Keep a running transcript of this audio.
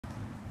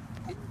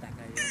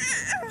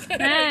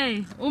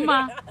Hey,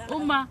 Uma.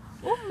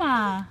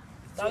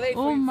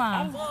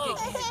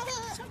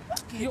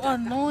 You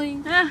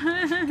annoying.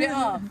 Get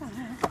up.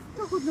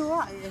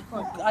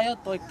 Ayaw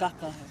to'y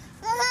kaka.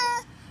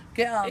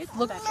 Get up.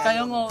 Look,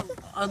 kayo nga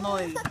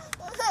annoying.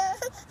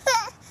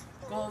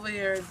 Go over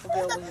here and put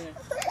it over here.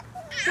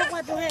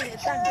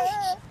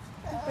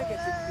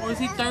 Or is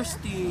he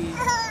thirsty?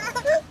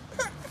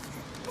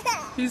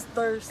 He's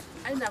thirsty.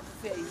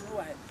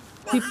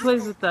 He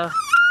plays with the.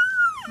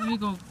 Let me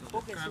go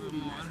grab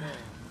him on.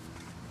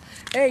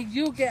 Hey,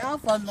 you get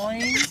off,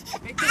 annoying.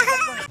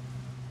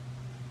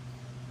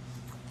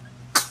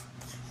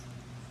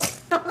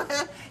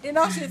 You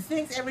know, she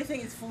thinks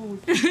everything is food.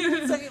 So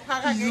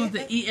You want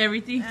to eat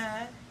everything?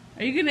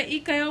 Are you gonna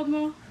eat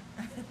Kayongo?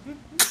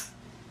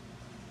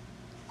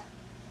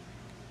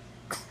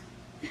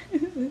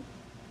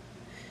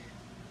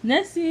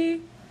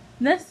 Nessie.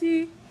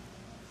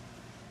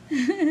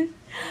 Hi.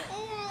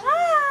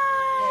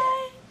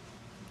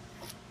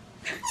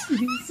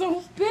 He's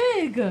so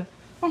big.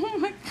 Oh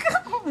my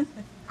god.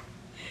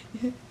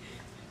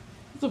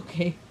 It's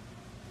okay.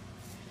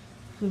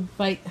 The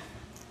bite.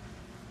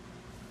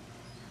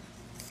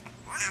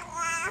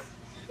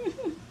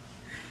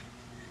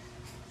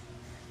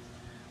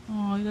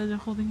 Oh, you guys are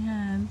holding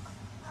hands.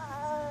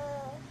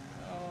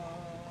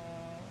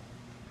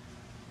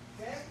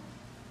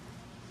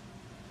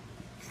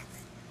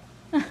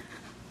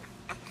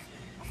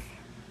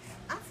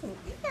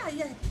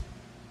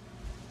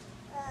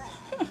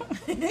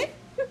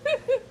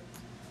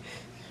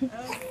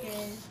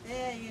 Okay,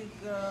 there you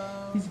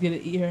go. He's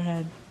gonna eat her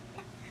hand.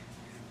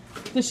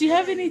 Does she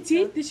have any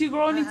teeth? Did she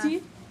grow any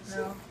teeth?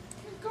 No.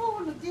 Go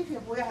on the TV,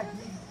 boy.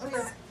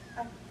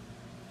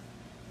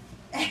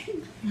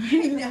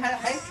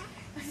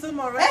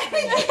 Sumo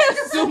wrestling.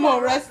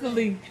 Sumo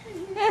wrestling.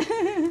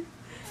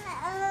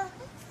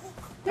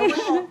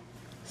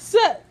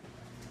 Sit.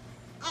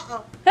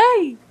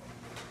 Hey.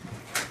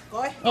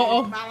 Coi.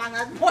 Uh-oh.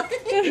 Malangan boy.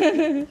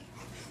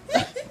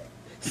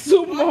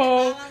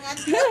 Sumo.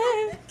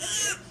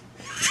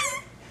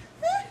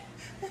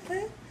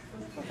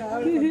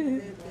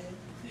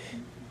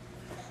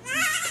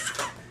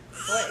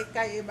 Ôi,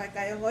 cây mà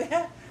cây ngồi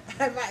á,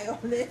 ai mày ôm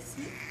lên.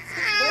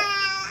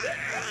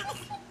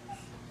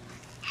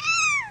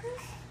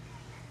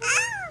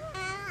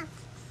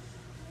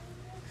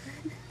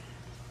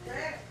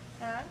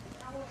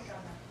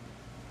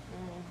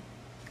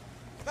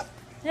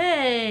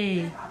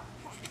 Hey.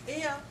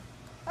 Iya,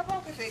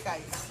 apa cái phê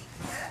cây?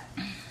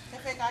 Cái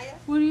phê cây á?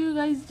 What are you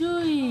guys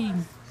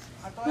doing?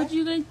 What did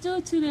you guys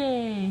do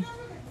today?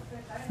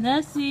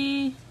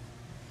 Nessie.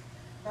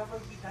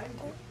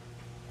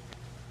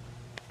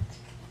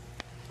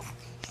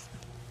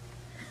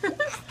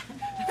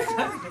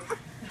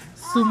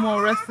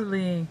 Sumo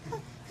wrestling.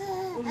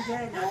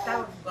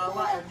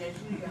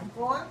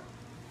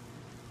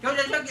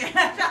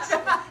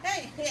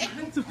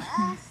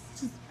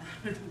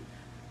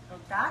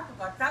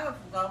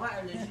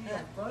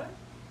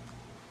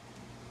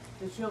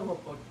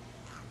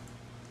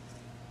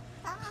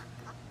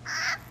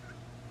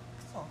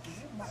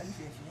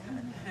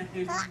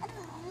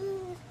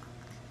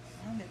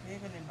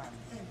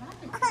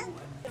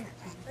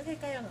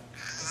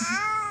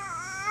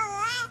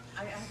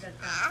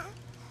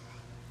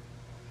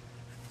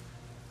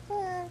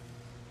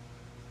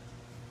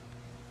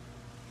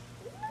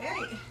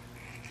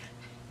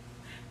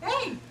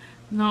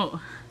 No.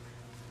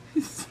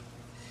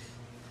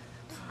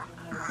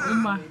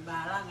 Uma.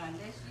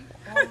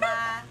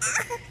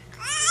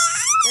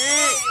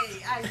 Hey.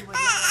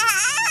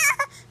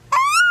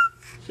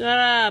 Shut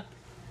up.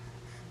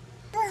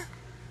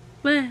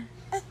 Where?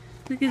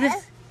 Look at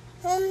this.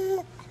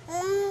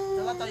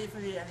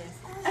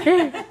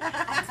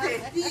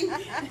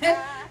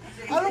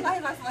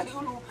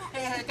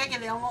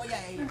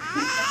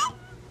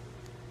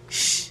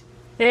 Shh.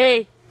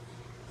 Hey.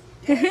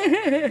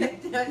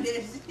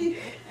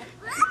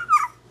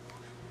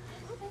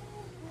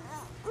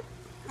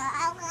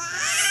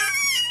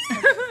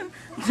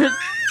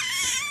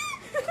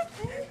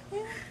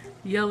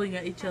 Yelling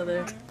at each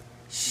other.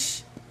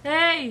 Shh.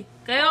 Hey,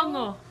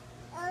 Kayongo.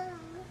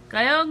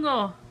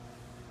 Kayongo.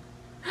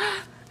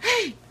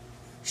 Hey.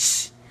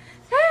 Shh.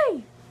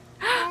 Hey.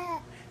 Hey,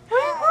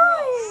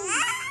 boy.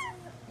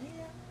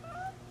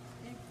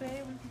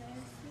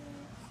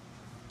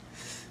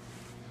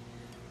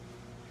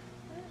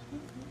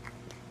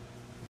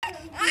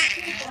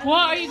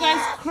 What are you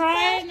guys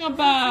crying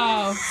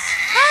about?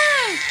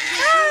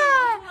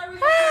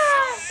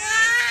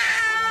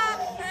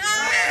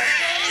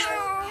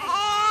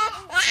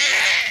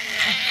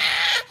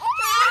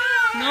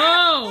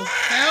 No!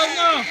 Hell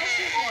no!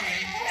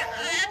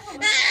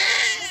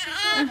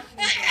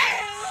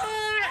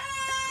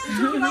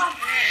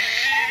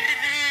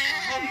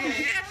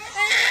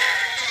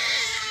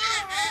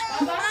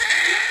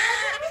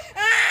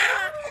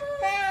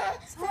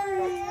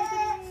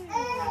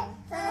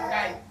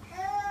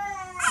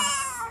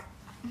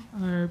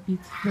 Our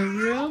beautiful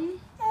room.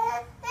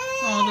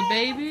 All the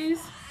babies.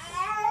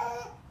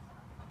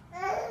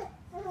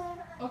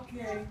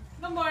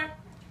 One more.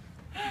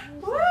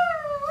 Woo!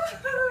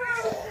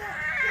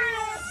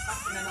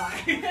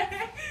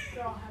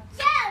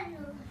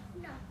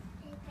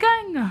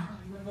 Kinda.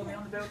 You wanna go lay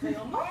on the bed with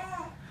Elmo?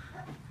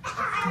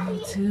 Go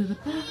to the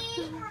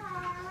bathroom.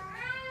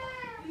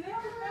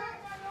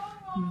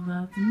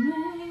 Love me.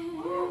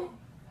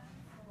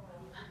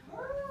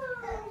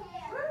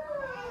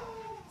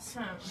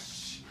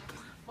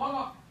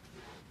 Mama.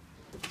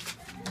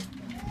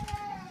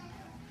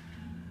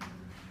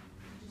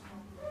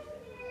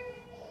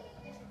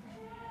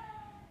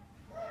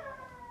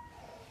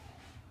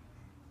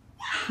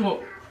 Whoa.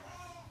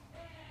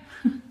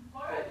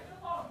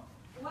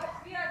 What?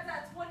 We are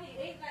at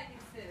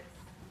 28.96.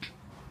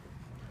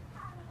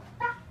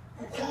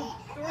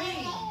 3.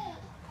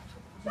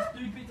 Just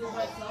 3 pizza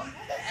by itself.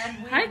 And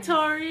wings. Hi,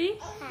 Tori.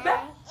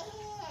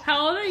 How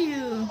old are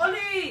you?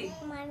 Oli!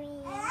 Mommy.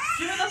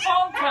 Give me the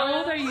phone. How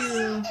old are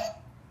you?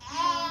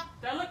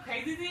 That look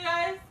crazy to you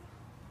guys?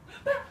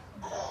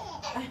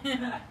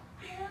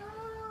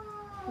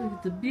 Look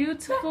at the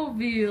beautiful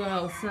view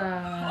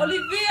outside.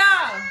 Olivia!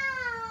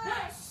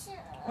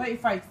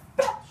 Wait, Fight.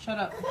 Shut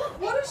up.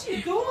 What is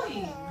she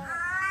doing?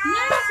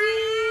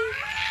 Nessie.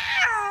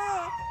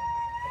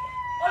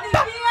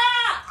 Olivia!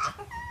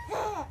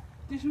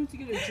 Just want to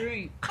get a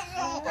drink.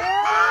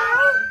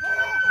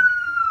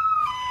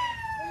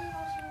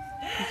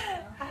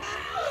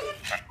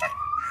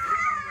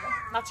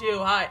 Not you.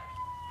 Hi.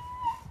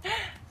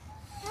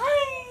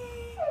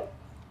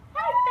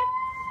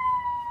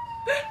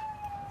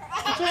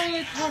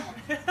 Toilet.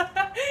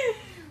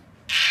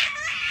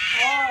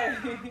 Why?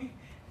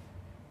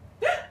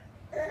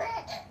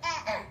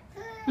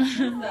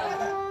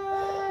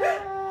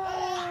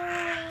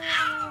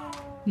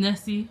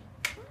 Nessie.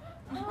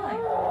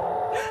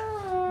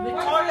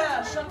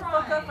 Victoria, shut the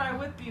fuck up, I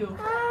whip you.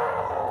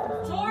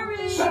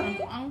 Tori!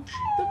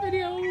 The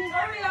video.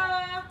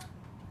 Victoria!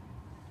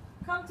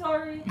 Come,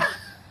 Tori.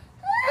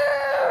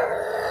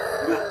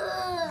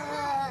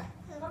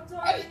 Come,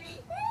 Tori.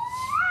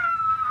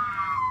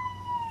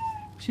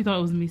 She thought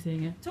it was me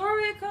saying it.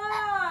 Tori,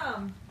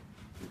 come!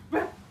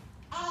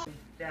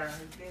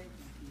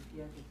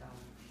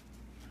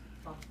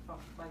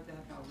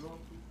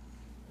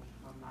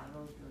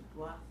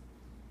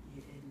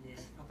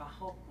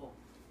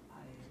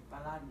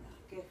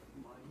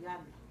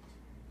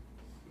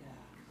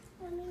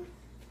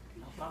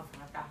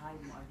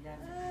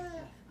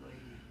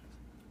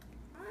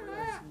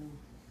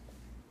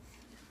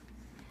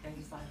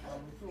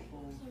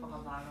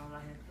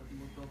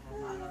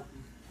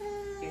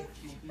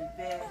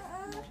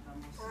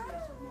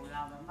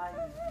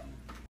 Mommy.